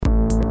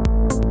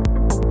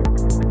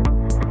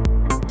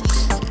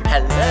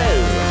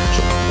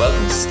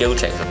skill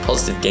check for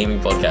Positive Gaming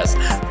Podcast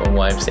from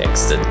YMCX.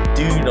 So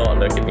do not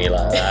look at me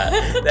like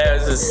that. There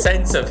was a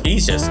sense of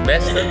he's just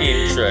messed up the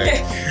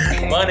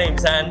intro. My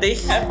name's Andy.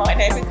 And my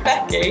name is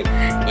Becky.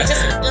 You're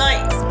just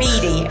like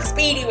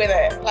speedy with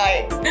it.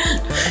 Like,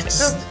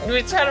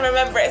 we're trying to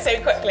remember it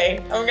so quickly.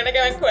 I'm going to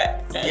go and quit.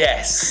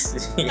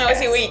 Yes. How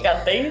was your week,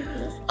 Andy?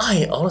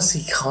 I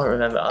honestly can't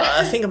remember.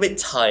 I think I'm a bit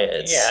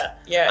tired.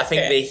 Yeah. I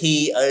think the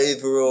heat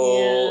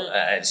overall,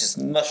 it's just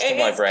mushed in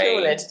my brain. It's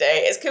cooler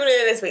today. It's cooler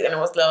this week than it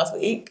was last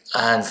week.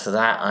 And for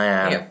that, I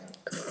am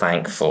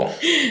thankful.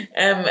 I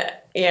am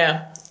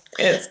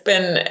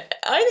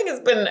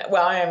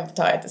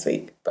tired this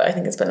week, but I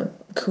think it's been a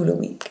cooler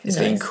week. It's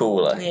been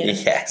cooler,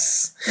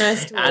 yes.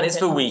 Nice and it's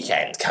the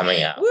weekend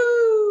coming up.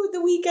 Woo,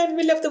 the weekend.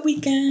 We love the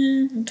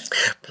weekend.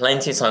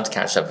 Plenty of time to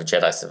catch up with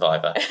Jedi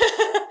Survivor.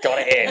 Got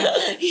it in.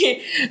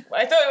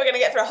 I thought we were going to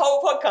get through a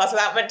whole podcast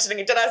without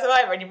mentioning Jedi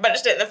Survivor, and you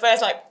mentioned it in the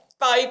first,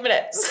 5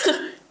 minutes.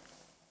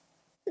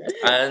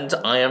 And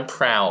I am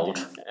proud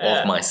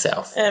of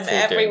myself.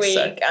 Every week,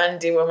 so.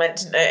 Andy will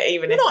mention it,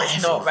 even if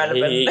it's not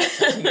relevant. I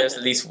think there's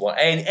at least one.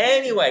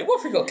 Anyway,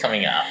 what have we got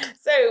coming up?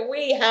 So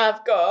we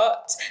have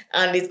got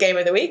Andy's Game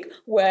of the Week,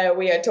 where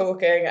we are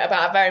talking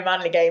about a very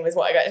manly game, is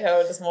what I got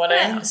told this morning.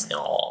 No, it's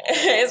not.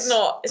 It's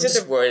not. It's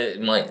just worried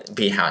it might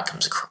be how it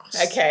comes across.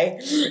 Okay.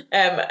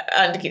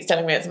 Andy keeps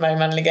telling me it's a very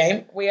manly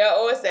game. We are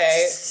also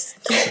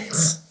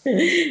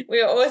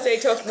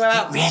talking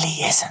about... It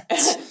really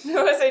isn't. We're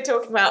also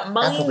talking about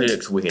That probably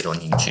looks weird on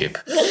YouTube.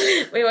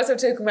 We're also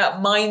talking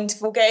about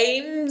mindful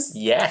games.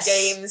 Yes.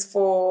 Games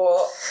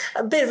for...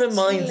 a bit of a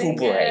mindful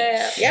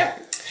break. Yeah.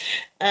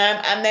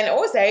 And then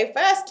also,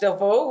 first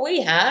of all,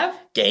 we have...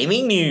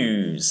 Gaming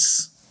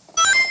news.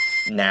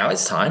 Now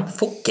it's time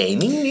for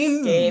gaming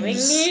news. Gaming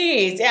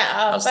news,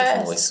 yeah. That's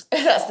the voice.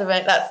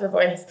 That's the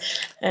voice.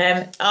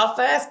 Our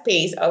first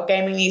piece of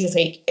gaming news this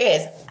week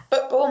is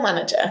Football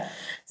Manager.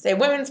 So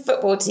women's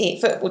football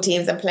teams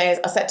and players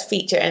are set to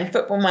feature in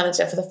Football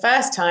Manager for the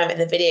first time in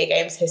the video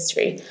game's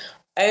history.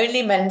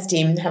 Only men's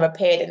teams have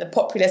appeared in the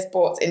popular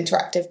sports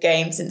interactive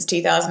game since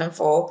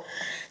 2004.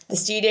 The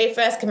studio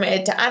first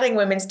committed to adding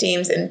women's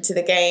teams into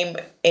the game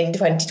in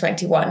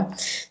 2021.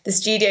 The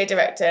studio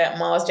director,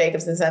 Miles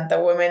Jacobson, said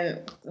the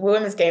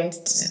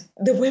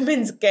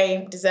women's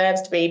game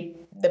deserves to be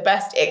the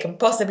best it can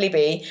possibly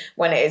be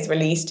when it is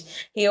released.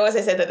 He also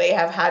said that they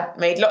have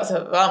made lots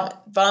of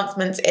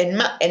advancements in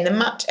the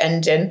match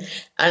engine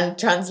and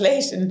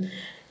translation,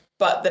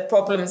 but the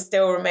problems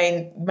still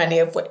remain, many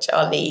of which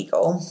are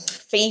legal.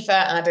 FIFA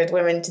added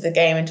women to the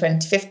game in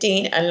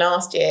 2015, and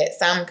last year,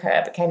 Sam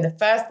Kerr became the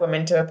first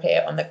woman to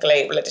appear on the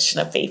global edition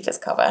of FIFA's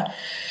cover.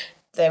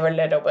 They're a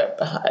little bit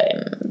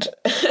behind.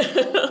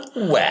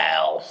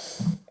 Well.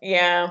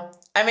 Yeah.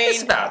 I mean...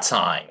 It's about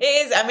time. It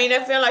is. I mean,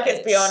 I feel like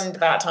it's beyond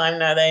about time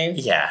now, though.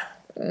 Yeah.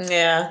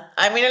 Yeah.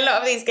 I mean, a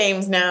lot of these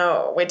games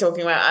now, we're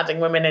talking about adding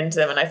women into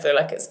them, and I feel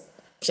like it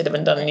should have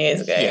been done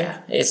years ago.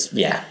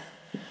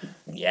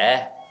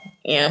 Yeah.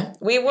 Yeah,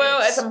 we will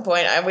at some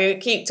point, and we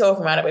keep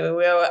talking about it, but we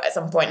will at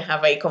some point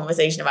have a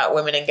conversation about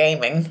women in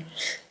gaming,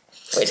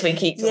 which we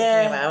keep talking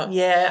about.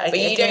 Yeah, but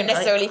you don't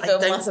necessarily feel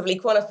massively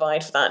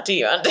qualified for that, do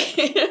you,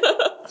 Andy?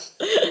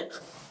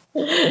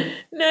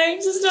 No,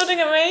 just nodding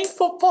at me.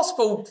 For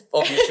possible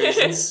obvious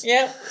reasons.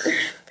 Yeah.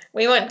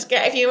 We want to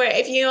get,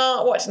 if you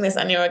are watching this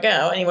and you're a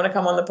girl and you want to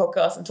come on the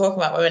podcast and talk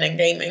about women in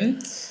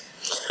gaming,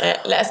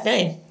 let us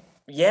know.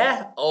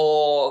 Yeah,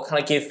 or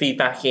kind of give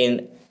feedback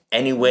in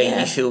any way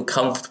you feel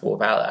comfortable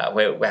about that.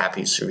 We're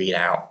happy to read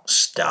out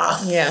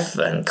stuff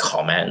and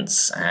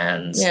comments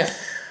and... Yeah.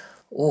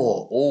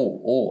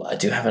 I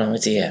do have an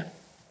idea.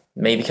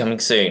 Maybe coming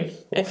soon.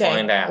 We'll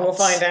find out. We'll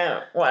find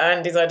out what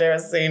Andy's idea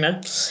is sooner.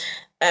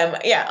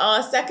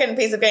 Our second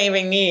piece of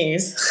gaming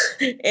news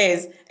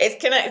is it's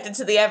connected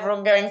to the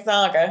ever-ongoing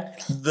saga.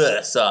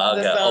 The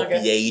saga of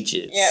the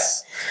ages.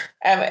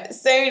 Yep.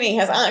 Sony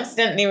has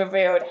accidentally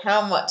revealed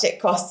how much it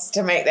costs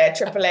to make their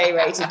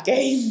AAA-rated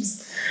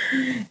games.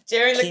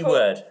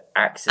 Keyword,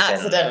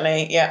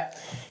 accidentally. Yeah.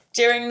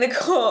 During the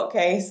court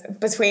case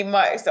between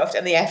Microsoft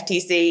and the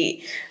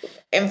FTC,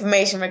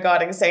 information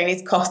regarding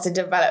Sony's cost to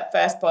develop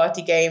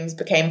first-party games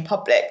became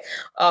public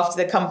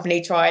after the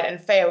company tried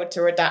and failed to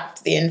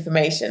redact the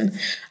information.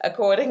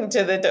 According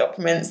to the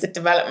documents, the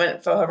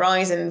development for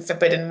Horizon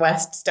Forbidden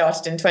West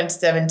started in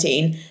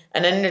 2017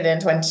 and ended in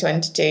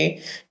 2022.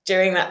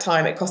 During that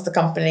time, it cost the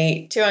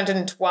company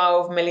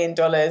 $212 million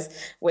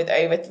with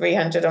over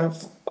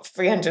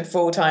 300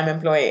 full-time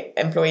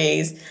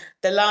employees.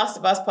 The Last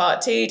of Us Part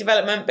 2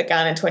 development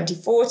began in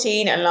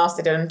 2014 and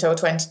lasted until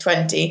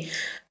 2020.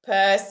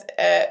 Per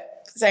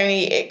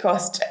Sony, it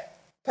cost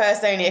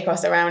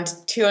around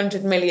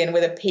 $200 million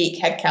with a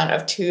peak headcount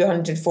of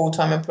 200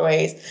 full-time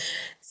employees.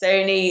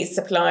 Sony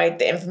supplied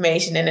the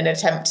information in an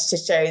attempt to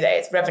show that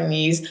its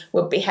revenues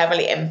would be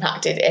heavily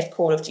impacted if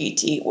Call of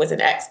Duty was an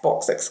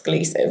Xbox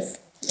exclusive.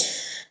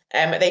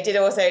 They did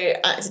also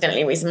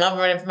accidentally read some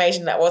other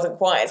information that wasn't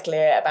quite as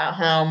clear about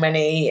how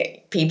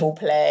many people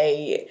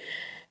play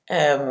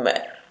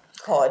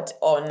COD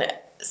on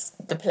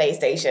the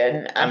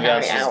PlayStation and the how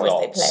many answer is hours they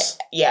lots.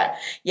 play.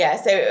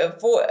 Yeah. So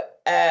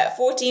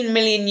 14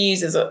 million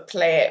users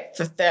play it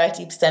for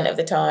 30% of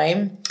the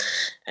time.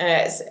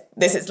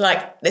 This is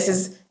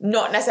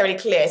not necessarily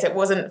clear. So it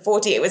wasn't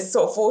 40. It was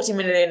sort of 40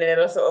 million, and it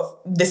was sort of,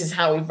 this is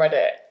how we've read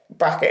it.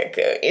 Bracket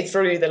it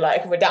through the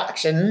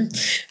redaction,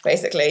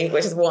 basically,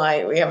 which is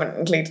why we haven't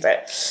included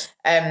it.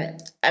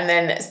 And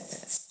then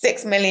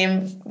 6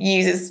 million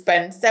users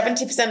spend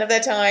 70% of their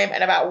time,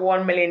 and about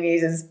 1 million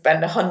users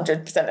spend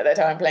 100% of their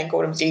time playing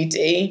Call of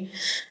Duty.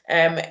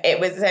 It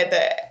was said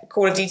that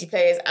Call of Duty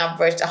players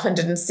averaged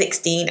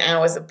 116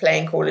 hours of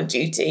playing Call of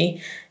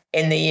Duty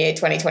in the year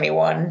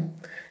 2021.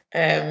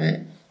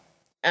 And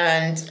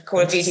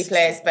Call of Duty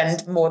players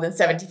spend more than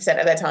 70%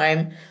 of their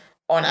time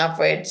on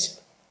average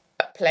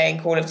playing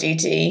Call of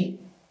Duty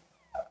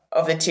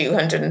of the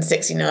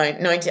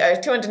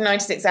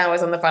 296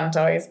 hours on the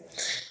franchise.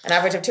 An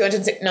average of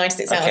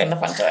 296 hours on the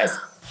franchise.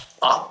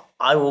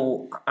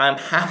 I'm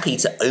happy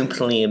to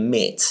openly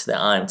admit that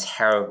I'm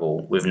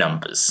terrible with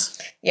numbers.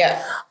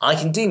 Yeah. I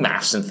can do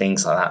maths and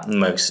things like that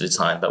most of the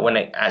time, but when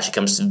it actually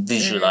comes to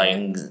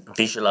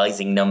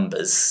visualizing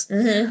numbers,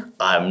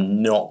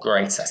 I'm not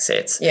great at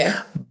it.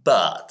 Yeah.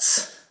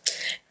 But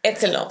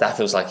it's a lot. That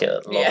feels like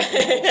a lot of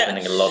people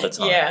spending a lot of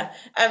time. Yeah.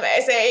 So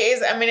it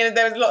is, I mean,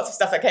 there was lots of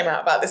stuff that came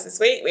out about this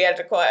week. We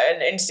had quite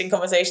an interesting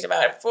conversation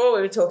about it before.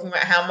 We were talking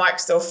about how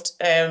Microsoft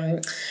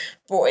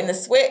brought in the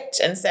Switch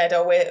and said,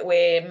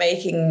 we're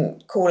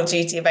making Call of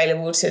Duty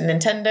available to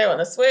Nintendo on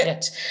the Switch.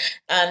 Yeah.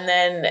 And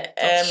then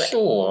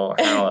sure.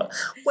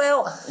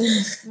 Well,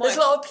 there's a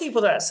lot of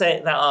people that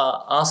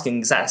are asking the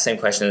exact same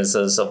question as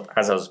I was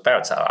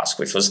about to ask,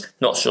 which was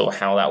not sure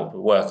how that would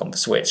work on the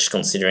Switch,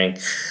 considering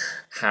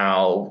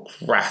how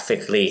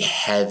graphically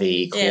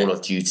heavy Call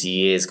of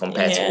Duty is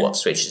compared to what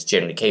Switch is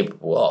generally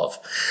capable of.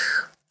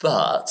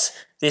 But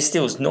this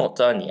deal's not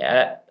done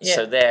yet,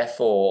 so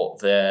therefore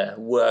the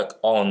work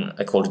on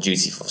a Call of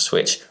Duty for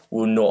Switch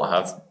will not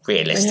have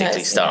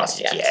realistically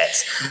started yet.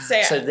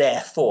 So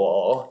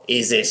therefore,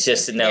 is this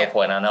just another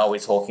point? And are we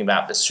talking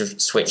about the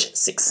Switch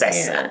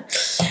successor?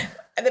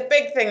 And the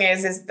big thing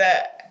is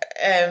that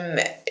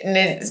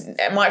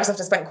Microsoft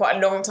has spent quite a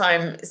long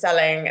time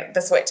selling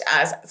the Switch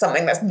as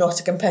something that's not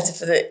a competitor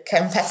for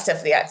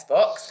the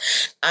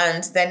Xbox,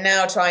 and they're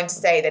now trying to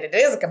say that it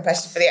is a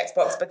competitor for the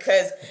Xbox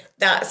because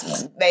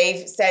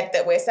they've said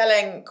that we're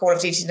selling Call of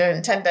Duty to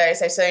Nintendo,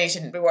 so Sony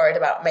shouldn't be worried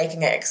about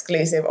making it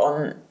exclusive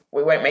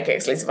we won't make it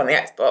exclusive on the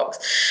Xbox.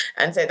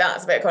 And so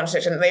that's a bit of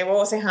contradiction. They've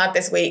also had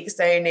this week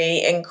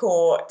Sony in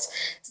court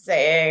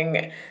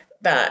saying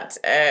that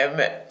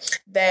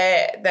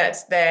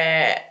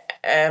their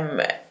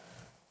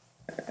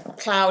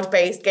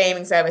cloud-based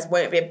gaming service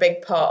won't be a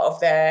big part of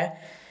their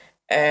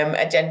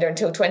agenda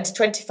until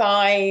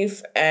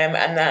 2025,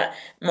 and that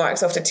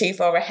Microsoft are too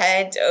far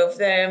ahead of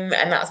them,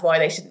 and that's why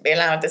they shouldn't be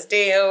allowed this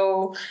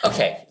deal.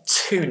 Okay,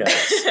 2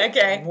 notes.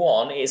 Okay.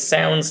 One, it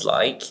sounds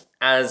like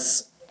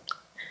it's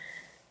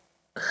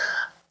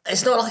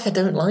not like I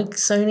don't like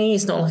Sony.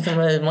 It's not like I'm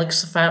a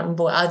Microsoft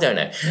fanboy. I don't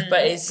know.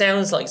 But it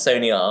sounds like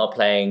Sony are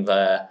playing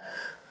the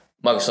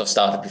Microsoft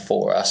started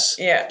before us.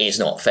 Yeah. It's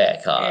not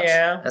fair card.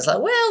 Yeah. It's like,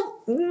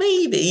 well,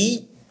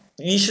 maybe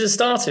you should have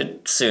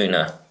started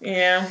sooner.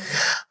 Yeah.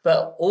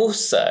 But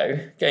also,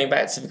 going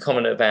back to the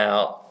comment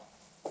about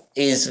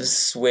is the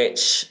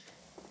Switch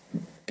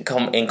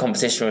in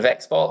competition with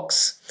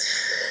Xbox,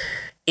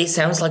 it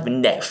sounds like the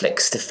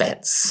Netflix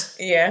defense.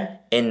 Yeah.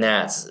 In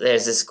that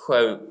there's this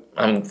quote,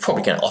 I'm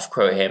probably going to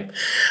off-quote him,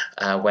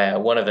 where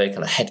one of the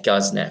kind of head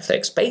guys at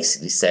Netflix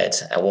basically said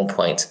at one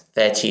point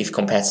their chief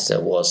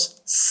competitor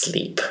was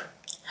sleep.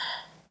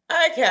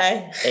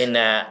 Okay. In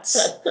that...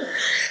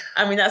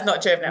 I mean, that's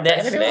not true of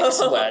Netflix,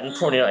 well,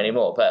 probably not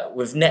anymore, but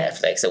with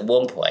Netflix at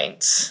one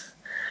point,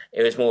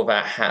 it was more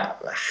about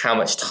how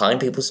much time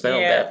people spend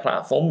on their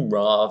platform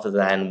rather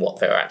than what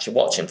they were actually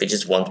watching. They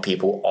just want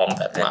people on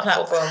their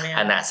platform.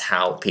 And that's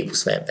how people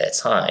spent their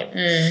time.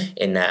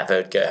 In that they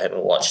would go home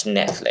and watch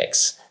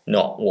Netflix,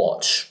 not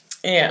watch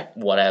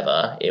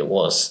whatever it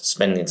was,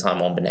 spending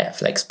time on the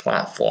Netflix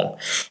platform.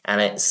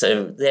 And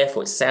so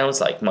therefore it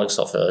sounds like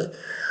Microsoft are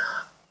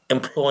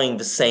employing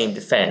the same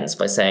defense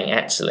by saying,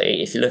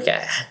 actually, if you look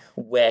at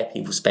where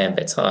people spend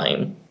their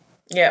time,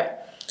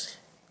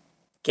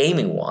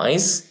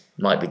 gaming-wise,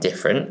 might be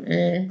different,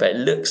 but it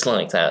looks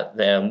like that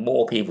there are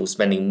more people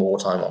spending more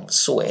time on the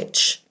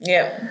Switch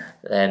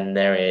than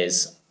there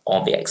is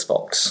on the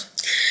Xbox.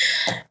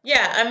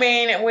 Yeah, I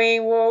mean, we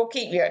will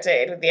keep you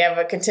updated with the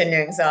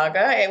ever-continuing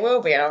saga. It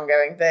will be an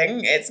ongoing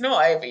thing. It's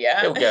not over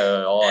yet. It'll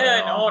go on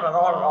and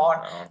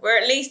on. We're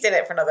at least in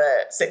it for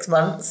another 6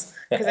 months,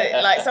 because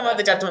some of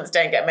the judgments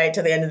don't get made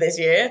till the end of this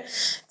year.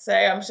 So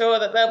I'm sure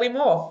that there'll be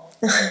more.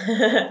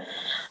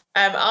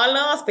 Our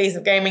last piece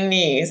of gaming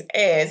news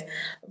is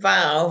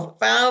Valve.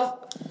 Valve,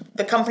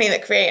 the company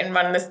that create and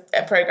run this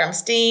program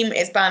Steam,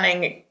 is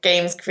banning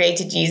games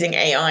created using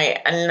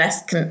AI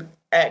unless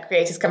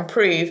creators can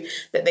prove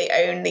that they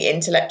own the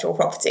intellectual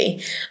property.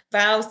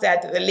 Valve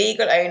said that the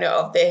legal owner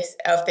of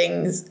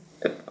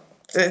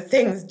the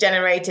things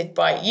generated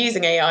by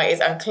using AI is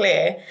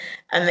unclear,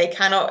 and they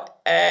cannot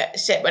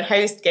ship and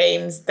host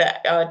games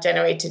that are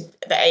generated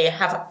that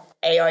have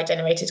AI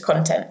generated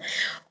content.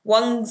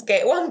 One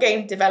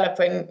game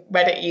developing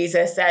Reddit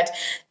user said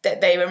that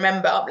they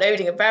remember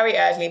uploading a very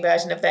early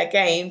version of their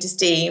game to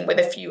Steam with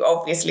a few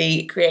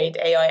obviously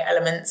created AI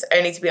elements,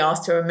 only to be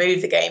asked to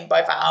remove the game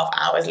by Valve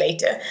hours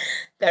later.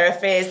 There are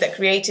fears that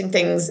creating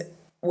things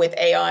with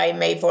AI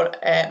may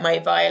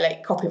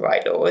violate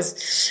copyright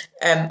laws.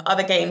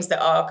 Other games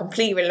that are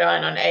completely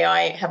reliant on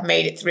AI have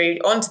made it through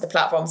onto the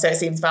platform, so it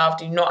seems Valve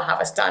do not have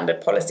a standard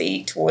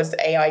policy towards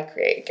AI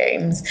created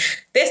games.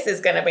 This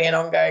is going to be an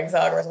ongoing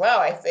saga as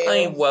well, I feel.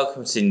 I mean,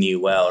 welcome to the new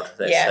world,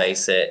 let's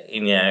face it.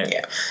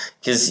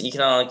 Because you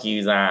can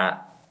argue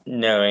that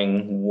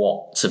knowing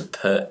what to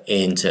put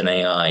into an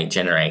AI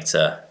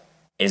generator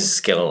is a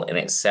skill in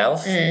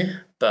itself,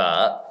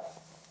 but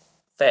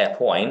fair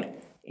point.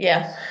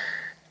 Yeah.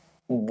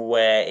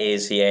 Where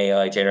is the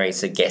AI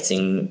generator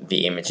getting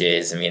the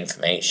images and the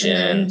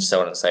information, so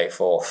on and so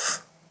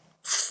forth,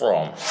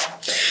 from?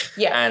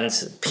 Yeah. And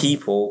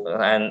people,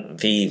 and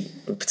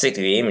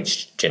particularly the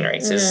image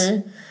generators,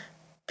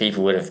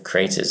 people would have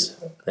created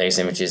those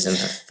images in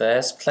the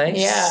first place.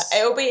 Yeah,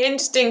 it will be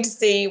interesting to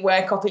see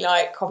where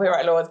copyright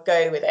laws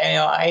go with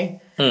AI.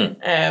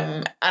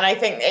 And I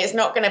think it's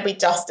not going to be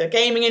just a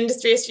gaming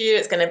industry issue.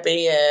 It's going to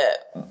be a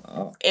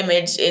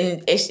image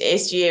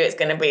issue. It's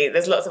going to be,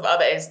 there's lots of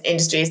other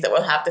industries that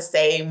will have the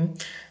same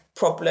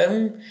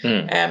problem.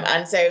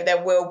 And so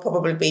there will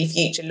probably be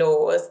future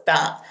laws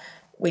that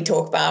we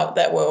talk about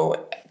that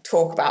will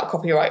talk about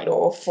copyright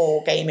law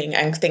for gaming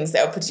and things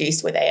that are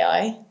produced with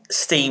AI.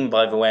 Steam,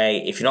 by the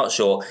way, if you're not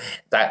sure,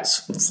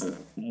 that's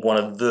one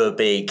of the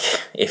big,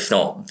 if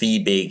not the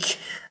big,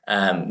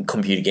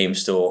 computer game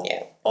store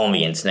on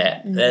the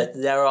internet.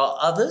 There are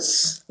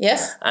others.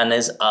 Yes. And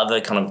there's other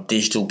kind of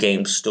digital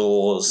game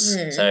stores.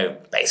 So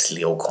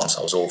basically all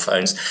consoles, all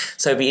phones.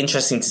 So it'd be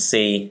interesting to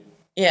see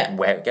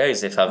where it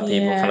goes if other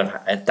people kind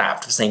of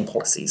adapt the same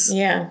policies.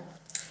 Yeah.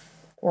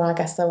 Well, I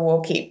guess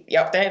we'll keep you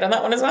updated on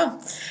that one as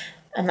well.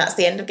 And that's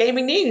the end of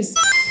gaming news.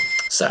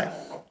 So,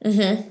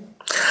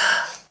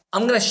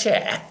 I'm going to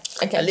share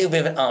a little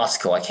bit of an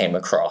article I came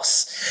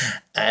across,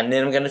 and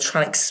then I'm going to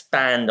try and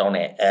expand on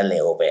it a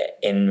little bit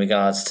in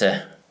regards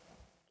to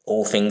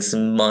all things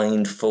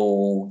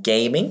mindful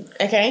gaming.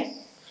 Okay.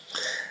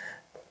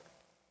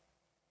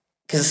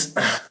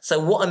 So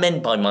what I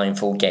meant by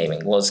mindful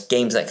gaming was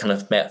games that kind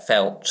of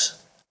felt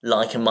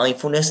like a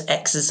mindfulness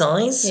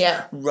exercise,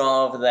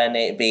 rather than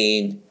it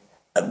being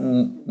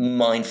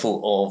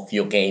mindful of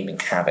your gaming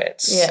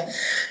habits. Yeah.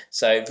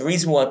 So the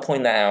reason why I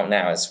point that out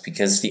now is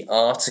because the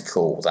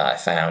article that I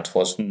found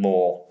was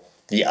more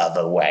the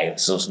other way,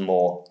 so it's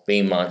more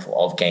being mindful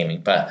of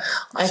gaming. But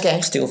I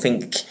still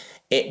think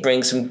it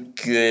brings some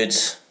good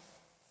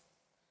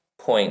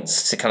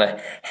points to kind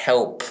of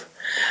help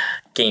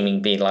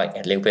gaming be like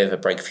a little bit of a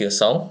break for your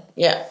soul.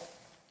 Yeah.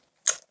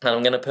 And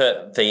I'm going to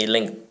put the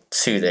link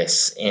to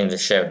this in the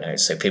show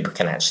notes so people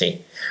can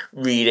actually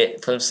read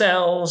it for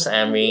themselves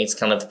and read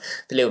kind of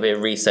a little bit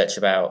of research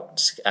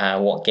about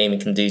what gaming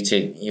can do to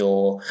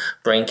your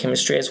brain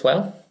chemistry as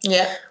well.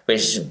 Yeah.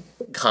 Which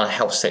kind of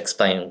helps to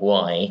explain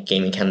why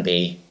gaming can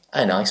be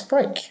a nice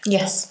break.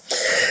 Yes.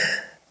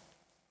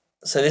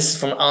 So this is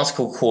from an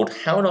article called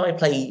How Do I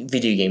Play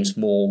Video Games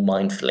More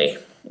Mindfully?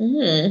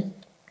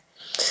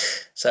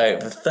 So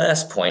the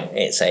first point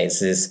it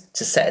says is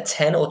to set a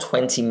 10 or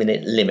 20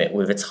 minute limit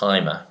with a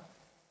timer.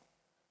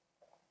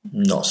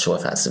 Not sure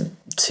if that's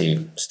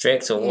too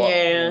strict or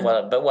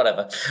what, but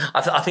whatever.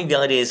 I think the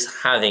idea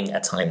is having a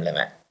time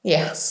limit.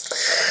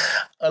 Yes.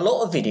 A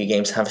lot of video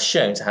games have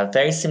shown to have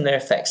very similar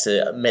effects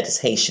to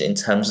meditation in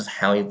terms of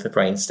how the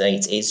brain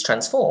state is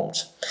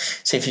transformed.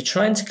 So if you're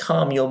trying to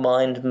calm your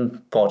mind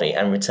and body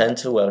and return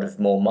to a world of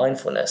more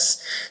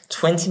mindfulness,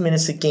 20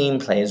 minutes of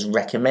gameplay is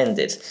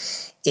recommended.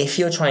 If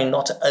you're trying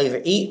not to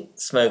overeat,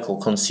 smoke, or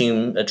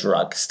consume a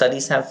drug,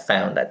 studies have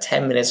found that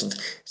 10 minutes of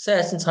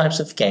certain types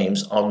of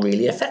games are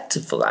really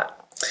effective for that.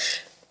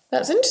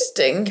 That's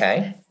interesting.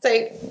 Okay.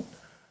 So,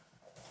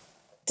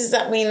 does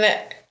that mean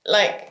that,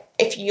 like,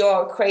 if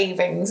you're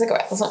craving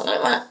cigarettes or something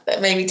like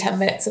that maybe 10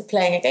 minutes of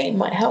playing a game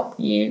might help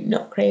you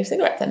not crave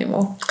cigarettes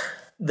anymore?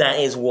 That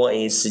is what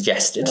is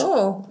suggested.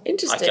 Oh,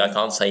 interesting. I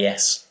can't say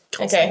yes.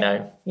 Can't say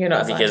no. You're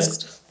not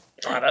because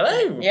I don't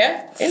know.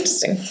 Yeah,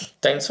 interesting.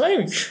 Don't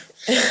smoke.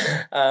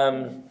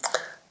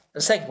 The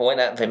second point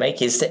that they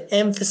make is to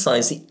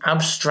emphasise the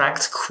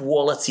abstract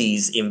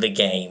qualities in the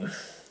game.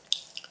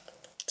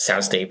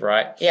 Sounds deep,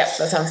 right? Yeah,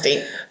 that sounds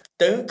deep.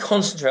 Don't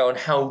concentrate on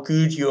how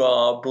good you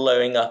are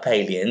blowing up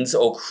aliens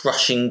or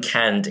crushing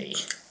candy.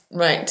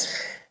 Right.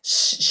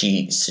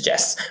 She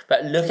suggests.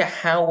 But look at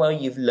how well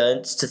you've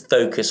learnt to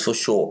focus for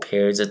short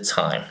periods of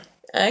time.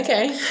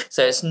 Okay.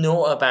 So it's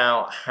not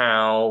about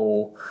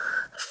how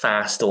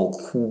fast or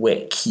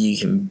quick you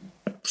can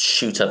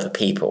shoot other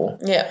people.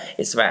 Yeah.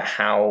 It's about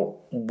how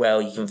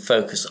well you can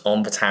focus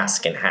on the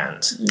task in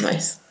hand.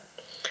 Nice.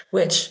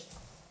 Which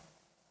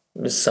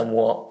was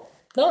somewhat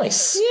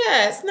nice.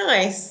 Yeah, it's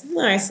nice.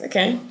 Nice,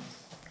 okay.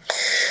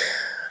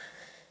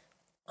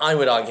 I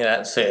would argue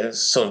that the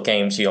sort of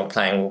games you're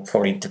playing will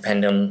probably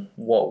depend on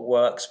what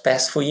works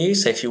best for you.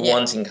 So if you're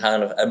wanting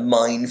kind of a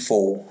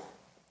mindful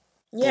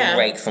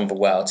break from the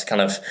world to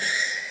kind of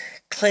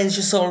cleanse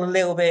your soul a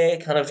little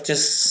bit, kind of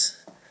just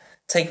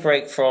take a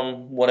break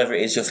from whatever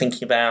it is you're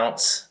thinking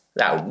about,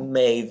 that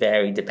may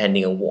vary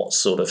depending on what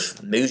sort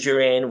of mood you're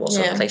in, what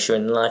sort of place you're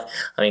in life.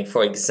 I mean,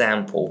 for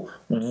example,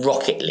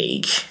 Rocket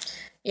League.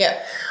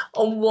 Yeah.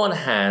 On one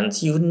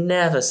hand, you would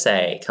never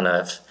say kind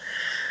of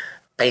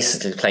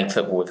basically playing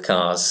football with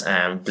cars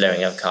and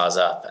blowing other cars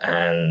up,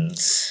 and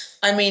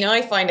I mean,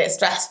 I find it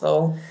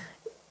stressful.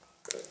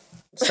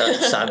 So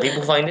some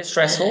people find it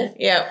stressful.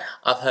 Yeah.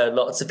 I've heard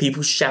lots of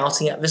people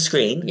shouting at the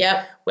screen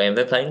when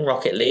they're playing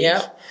Rocket League.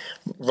 Yeah.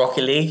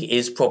 Rocket League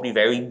is probably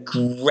very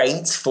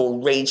great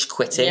for rage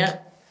quitting. Yeah.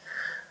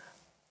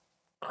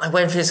 I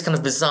went through this kind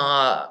of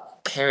bizarre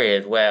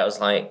period where I was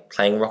like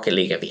playing Rocket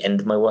League at the end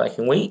of my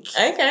working week.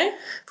 Okay.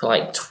 For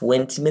like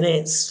 20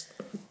 minutes.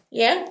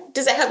 Yeah.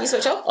 Does it help you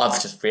switch off?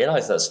 I've just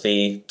realised that's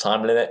the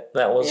time limit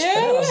that was. Yeah.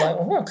 I was like,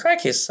 oh,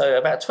 crikey. So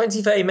about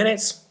 20, 30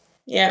 minutes.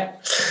 Yeah.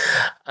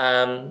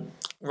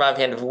 Right at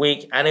the end of the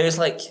week. And it was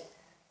like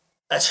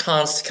a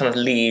chance to kind of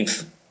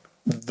leave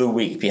the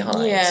week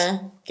behind. Yeah.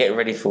 Get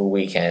ready for a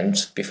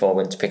weekend before I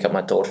went to pick up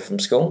my daughter from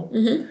school.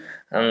 Mm-hmm.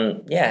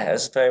 And yeah, it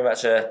was very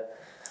much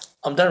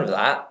I'm done with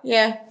that.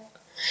 Yeah.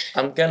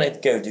 I'm going to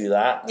go do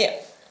that. Yeah.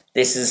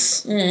 This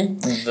is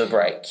the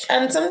break.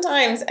 And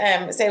sometimes,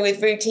 so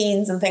with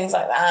routines and things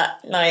like that,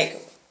 like,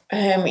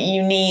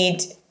 you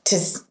need to,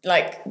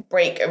 like,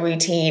 break a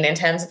routine in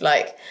terms of,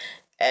 like,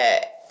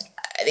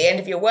 at the end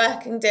of your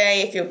working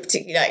day, if you're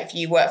particularly, like, if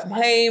you work from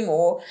home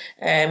or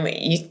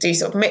you do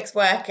sort of mixed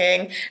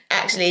working,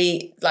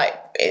 actually, like,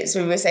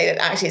 we would say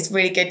that actually it's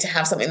really good to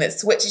have something that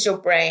switches your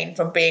brain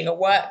from being a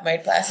work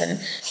mode person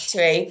to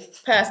a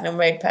personal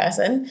mode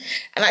person.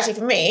 And actually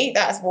for me,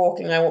 that's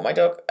walking. I walk my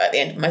dog at the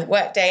end of my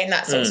work day, and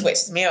that sort of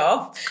switches me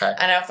off. Okay.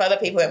 And for other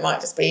people, it might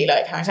just be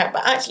like hang out.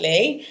 But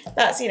actually,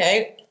 that's, you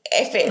know,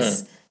 if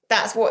it's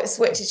that's what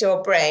switches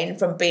your brain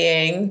from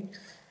being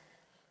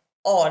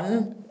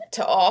on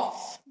to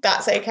off,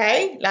 that's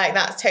okay. Like,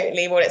 that's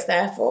totally what it's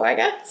there for, I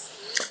guess.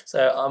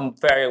 So I'm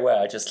very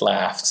aware I just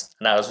laughed,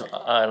 and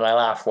I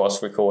laughed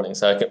whilst recording,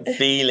 so I'm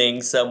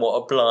feeling somewhat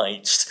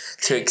obliged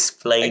to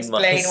explain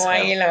myself. Explain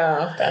why you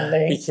laughed,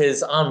 Andy.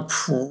 Because I'm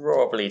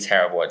probably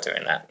terrible at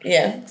doing that.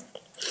 Yeah.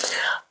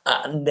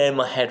 And then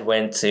my head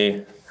went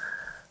to,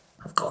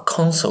 I've got a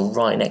console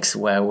right next to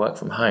where I work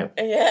from home.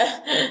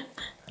 Yeah.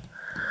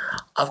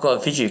 I've got a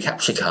video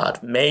capture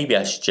card. Maybe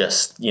I should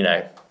just, you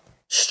know,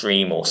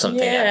 stream or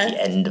something at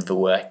the end of the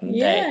working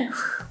day.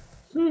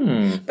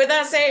 But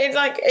that's it.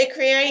 Like, it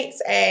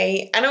creates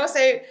and also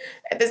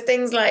there's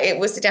things like, it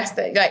would suggest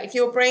that, like, if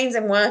your brain's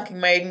in working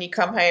mode and you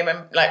come home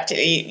and, like,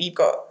 you've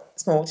got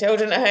small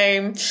children at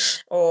home,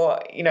 or,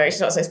 you know, it's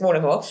not so small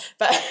anymore,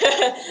 but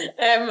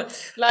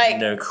like,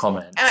 no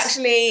comment.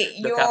 Actually,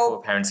 look out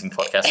for a parenting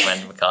podcast,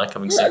 Amanda McCarthy,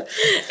 coming soon.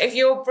 If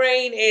your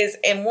brain is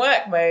in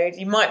work mode,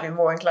 you might be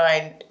more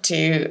inclined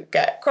to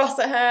get cross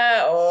at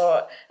her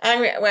or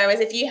angry. Whereas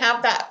if you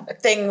have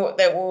that thing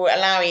that will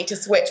allow you to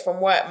switch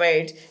from work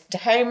mode to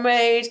home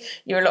mode,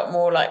 you're a lot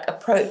more, like,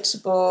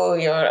 approachable.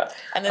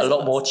 And a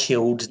lot more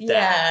chilled dad.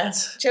 Yeah,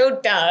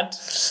 chilled dad.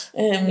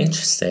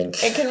 Interesting.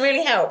 It can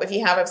really help if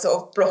you have a sort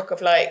of block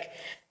of, like,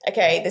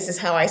 okay, this is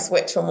how I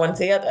switch from one to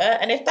the other.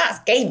 And if that's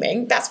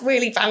gaming, that's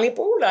really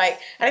valuable. Like,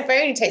 and if it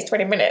only takes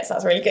 20 minutes,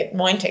 that's really good.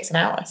 Mine takes an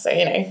hour, so,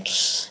 you know.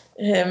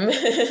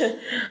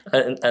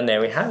 And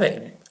there we have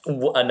it.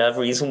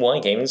 Another reason why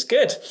gaming's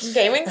good.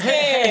 Gaming's good.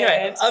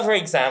 Anyway, other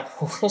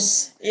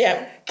examples.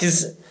 Yeah.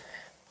 Because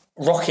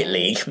Rocket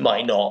League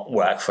might not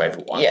work for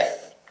everyone. Yeah.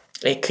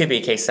 It could be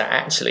a case that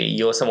actually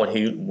you're someone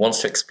who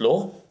wants to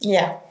explore.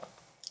 Yeah.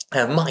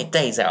 My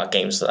days out of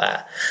games for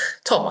that.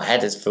 Top of my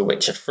head is The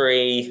Witcher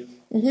 3.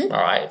 Mm-hmm.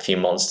 All right, a few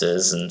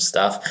monsters and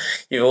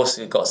stuff. You've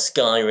also got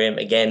Skyrim,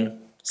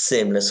 again,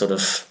 similar sort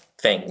of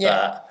thing. Yeah.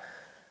 But,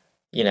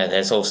 you know,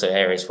 there's also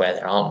areas where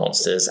there aren't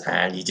monsters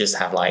and you just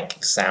have,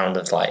 like, sound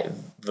of, like,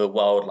 the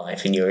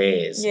wildlife in your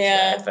ears.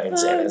 Yeah.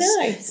 Headphones in.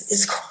 Nice.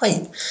 It's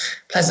quite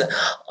pleasant.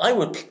 I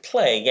would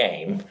play a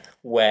game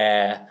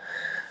where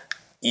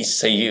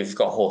you've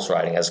got horse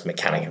riding as a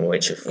mechanic in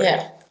Witcher 3.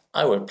 Yeah.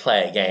 I would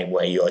play a game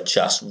where you're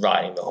just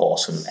riding the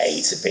horse from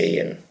A to B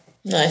and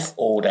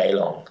all day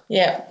long.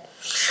 Yeah.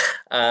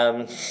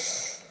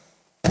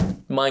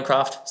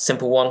 Minecraft,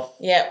 simple one.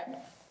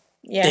 Yep.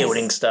 Yes.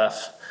 Building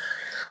stuff.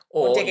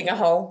 Or digging a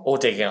hole. Or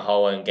digging a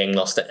hole and getting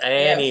lost.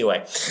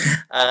 Anyway.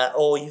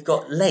 Or you've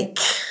got Lake,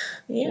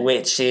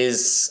 which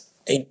is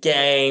a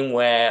game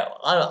where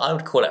I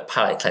would call it a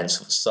palate cleanse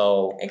for the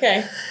soul.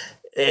 Okay.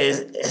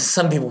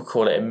 Some people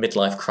call it a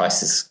midlife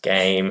crisis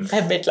game.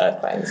 A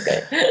midlife crisis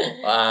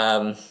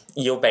game.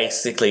 You're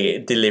basically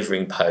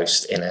delivering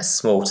post in a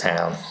small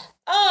town.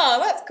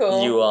 Oh, that's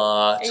cool. You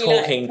are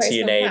talking to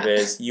your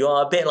neighbours. You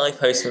are a bit like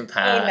Postman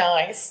Pat. Oh,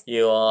 nice.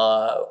 You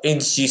are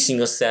introducing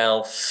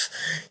yourself.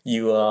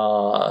 You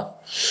are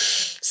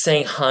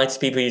saying hi to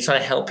people, you're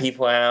trying to help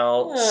people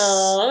out.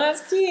 Oh,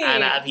 that's cute.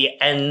 And at the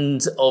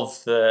end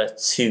of the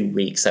 2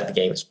 weeks that the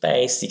game is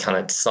based, you kind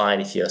of decide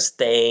if you're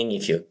staying,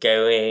 if you're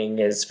going.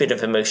 There's a bit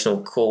of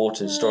emotional core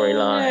to the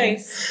storyline.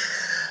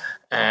 Nice.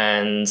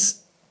 And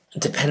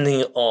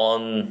depending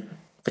on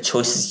the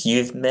choices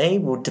you've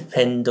made will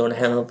depend on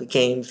how the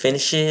game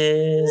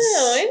finishes.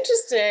 Oh,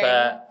 interesting.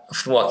 But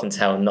from what I can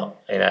tell, not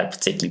in a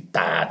particularly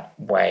bad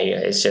way.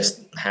 It's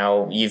just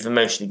how you've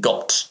emotionally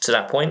got to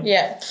that point.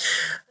 Yeah.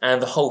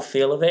 And the whole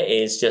feel of it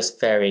is just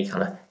very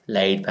kind of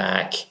laid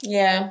back.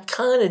 Yeah.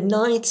 Kind of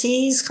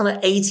 90s, kind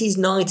of 80s,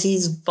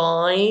 90s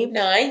vibe.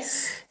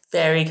 Nice.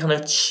 Very kind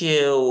of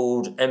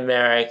chilled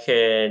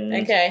American.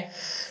 Okay.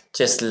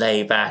 Just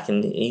lay back.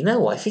 And you know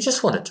what? If you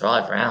just want to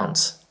drive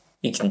around,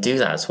 you can do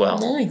that as well.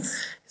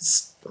 Nice.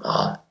 It's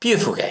a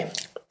beautiful game.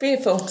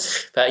 Beautiful.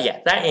 But yeah,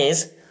 that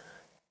is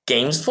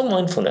Games for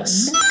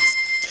Mindfulness.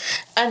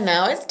 And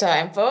now it's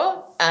time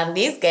for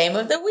Andy's Game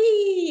of the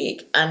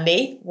Week.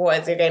 Andy,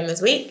 what is your game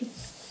this week?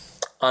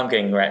 I'm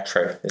going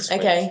retro this week.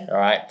 Okay. All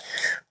right.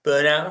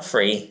 Burnout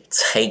 3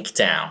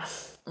 Takedown.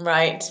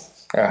 Right.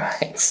 All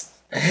right.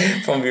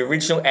 From the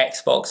original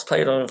Xbox,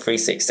 played on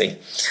 360.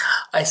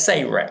 I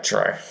say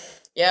retro.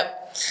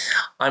 Yep.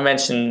 I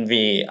mentioned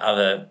the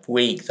other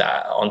week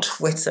that on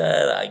Twitter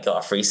that I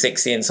got a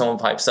 360 and someone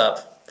pipes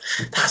up,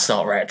 that's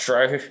not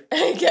retro.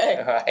 Okay.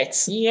 All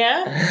right.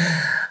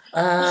 Yeah.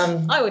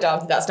 I would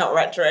argue that's not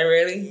retro,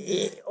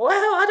 really. Well,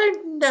 I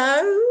don't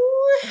know.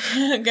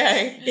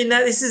 Okay. In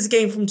that this is a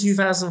game from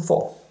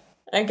 2004.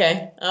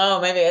 Okay.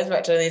 Oh, maybe it is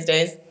retro these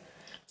days.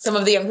 Some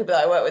of the young people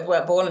that I work with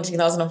weren't born in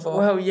 2004.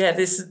 Well, yeah,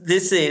 this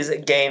is a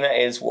game that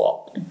is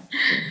what?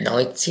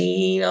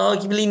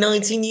 Arguably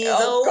 19 years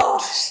old.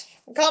 Gosh.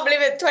 I can't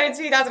believe it.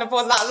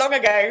 2004 is that long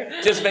ago.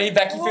 Just made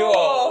back you feel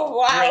old.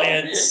 Wow.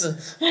 Brilliant.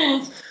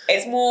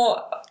 It's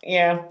more,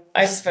 yeah,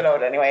 I just feel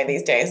old anyway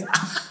these days.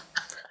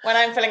 When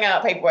I'm filling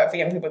out paperwork for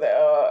young people that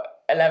are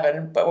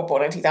 11 but were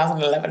born in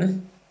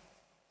 2011.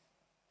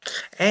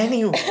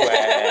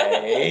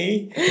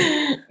 Anyway.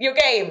 Your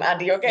game,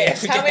 Andy, your game. Yeah,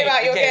 Tell me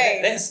about your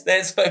game.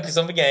 Let's focus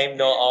on the game,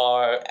 not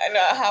our...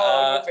 Not how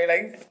old you're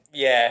feeling.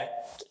 Yeah,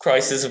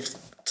 crisis of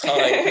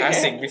time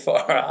passing before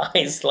our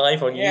eyes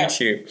live on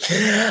YouTube.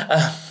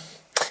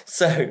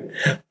 So,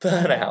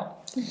 Burnout.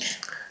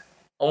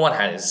 On one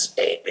hand,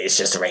 it's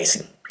just a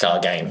racing car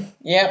game.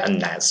 Yep.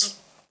 And that's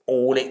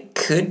all it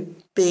could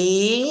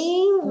be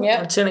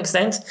to an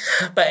extent.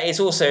 But it's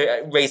also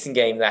a racing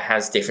game that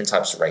has different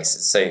types of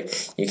races. So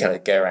you kind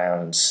of go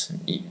around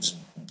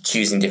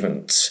choosing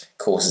different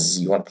courses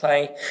you want to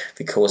play.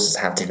 The courses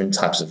have different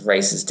types of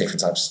races,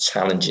 different types of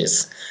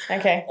challenges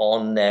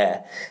on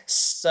there.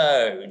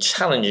 So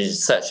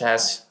challenges such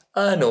as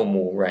a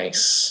normal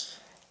race.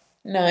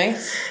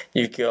 Nice.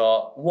 You've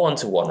got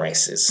one-to-one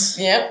races.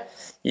 Yep.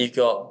 You've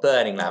got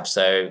burning laps,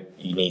 so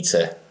you need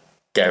to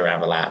go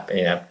around the lap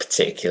in a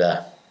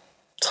particular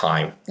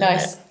time.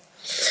 Nice.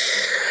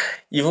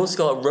 You've also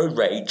got road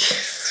rage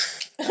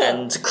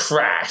and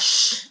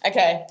crash.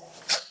 Okay.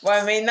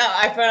 Well, I mean,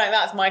 I feel like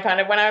that's my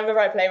kind of... Whenever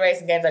I play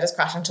racing games, I just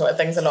crash into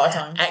things a lot of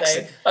times.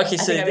 Excellent. So okay,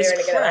 so this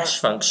really crash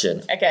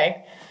function...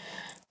 Okay.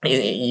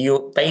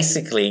 You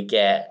basically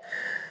get...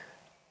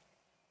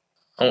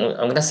 I'm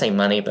going to say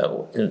money,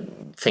 but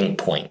think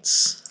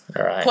points.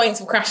 All right. Points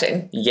for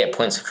crashing. You get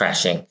points for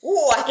crashing.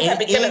 Ooh, I think I'd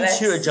be good at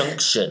this. Into a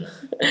junction.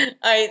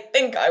 I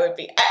think I would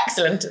be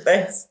excellent at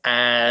this.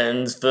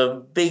 And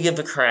the bigger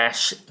the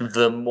crash,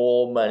 the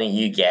more money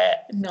you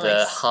get. Nice.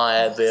 The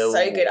higher the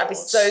So good. I'd be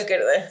so good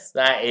at this.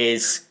 That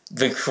is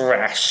the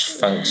crash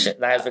function.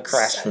 That is the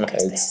crash mode.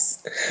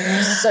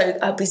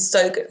 I'd be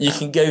so good. You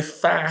can go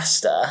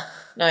faster.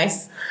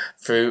 Nice.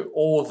 Through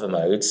all of the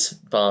modes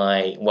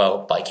by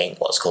getting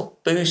what's called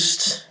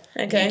boost.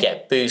 Okay. You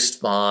get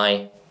boost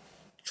by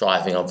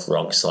driving on the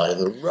wrong side of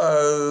the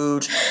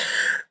road,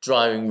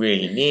 driving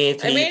really near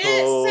people. I mean,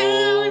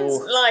 it sounds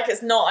like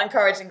it's not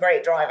encouraging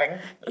great driving.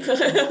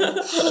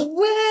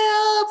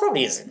 Well,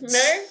 probably isn't.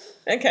 No?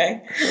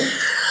 Okay.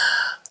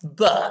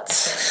 But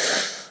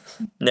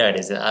no, it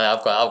isn't.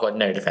 I've got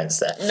no defense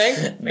there. No?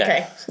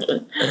 Okay.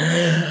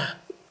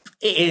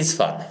 It is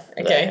fun.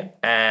 Okay.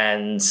 Though.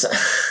 And some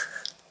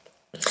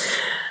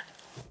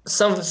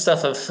of the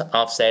stuff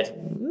I've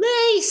said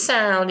may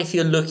sound, if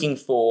you're looking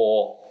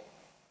for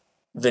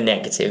the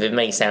negative, it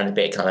may sound a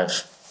bit kind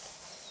of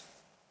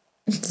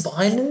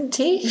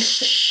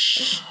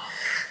violent-ish.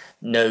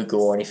 No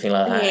gore or anything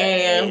like that.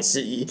 Yeah.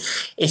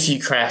 If you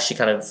crash, you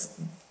kind of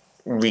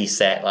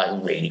reset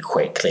like really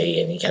quickly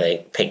and you kind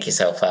of pick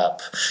yourself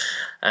up.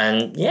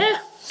 And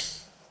yeah.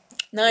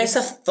 Nice.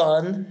 It's a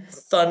fun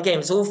game.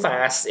 It's all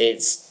fast.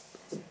 It's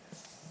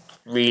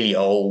really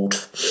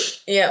old.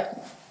 Yeah.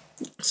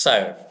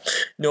 So,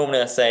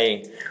 normally I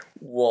say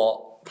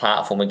what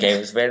platform a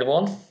game is available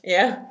on.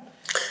 Yeah.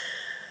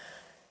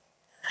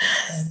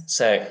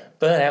 So,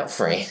 Burnout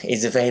 3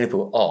 is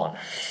available on...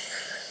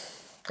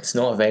 It's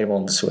not available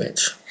on the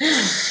Switch.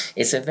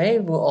 It's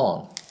available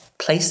on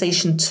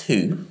PlayStation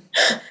 2.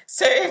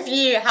 So if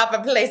you have a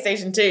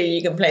PlayStation 2,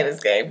 you can play this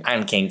game.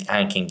 And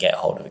can get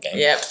hold of a game.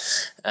 Yep.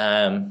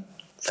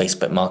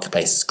 Facebook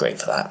Marketplace is great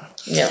for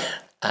that. Yep.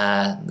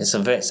 It's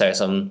on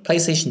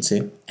PlayStation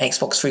 2,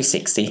 Xbox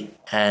 360,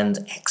 and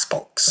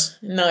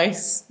Xbox.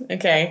 Nice.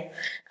 Okay.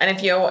 And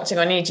if you're watching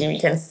on YouTube,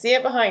 you can see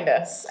it behind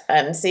us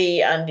and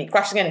see Andy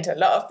crashing into a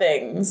lot of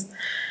things.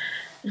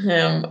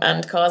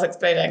 And cars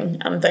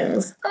exploding and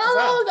things.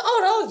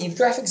 Oh no, your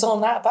graphics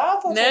aren't that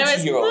bad. No,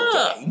 it's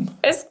not. Game.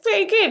 It's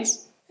pretty good.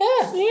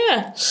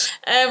 Yeah.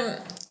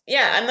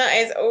 And that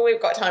is all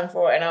we've got time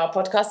for in our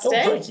podcast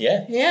today. Oh, good,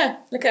 yeah. Yeah,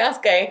 look at us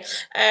go.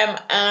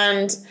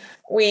 And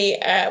we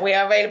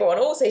are available on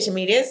all social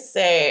medias,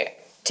 so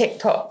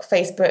TikTok,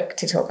 Facebook,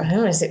 TikTok. I don't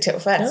want to say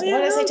TikTok first. Why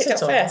did I say TikTok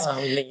first?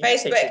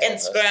 Facebook,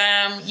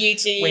 Instagram,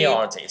 YouTube. We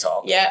are on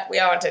TikTok. Yeah, we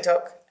are on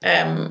TikTok.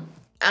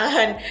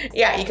 And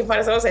yeah, you can find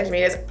us on all social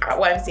medias at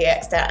YMCA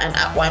Exeter and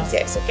at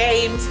YMCA Exeter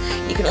Games.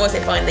 You can also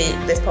find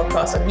this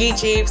podcast on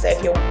YouTube. So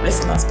if you're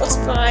listening on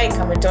Spotify,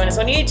 come and join us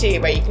on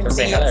YouTube where you can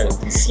see you can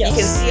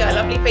see our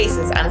lovely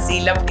faces and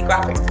see lovely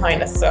graphics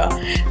behind us as well.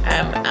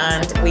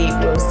 And we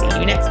will see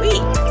you next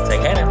week.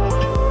 Take care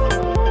now.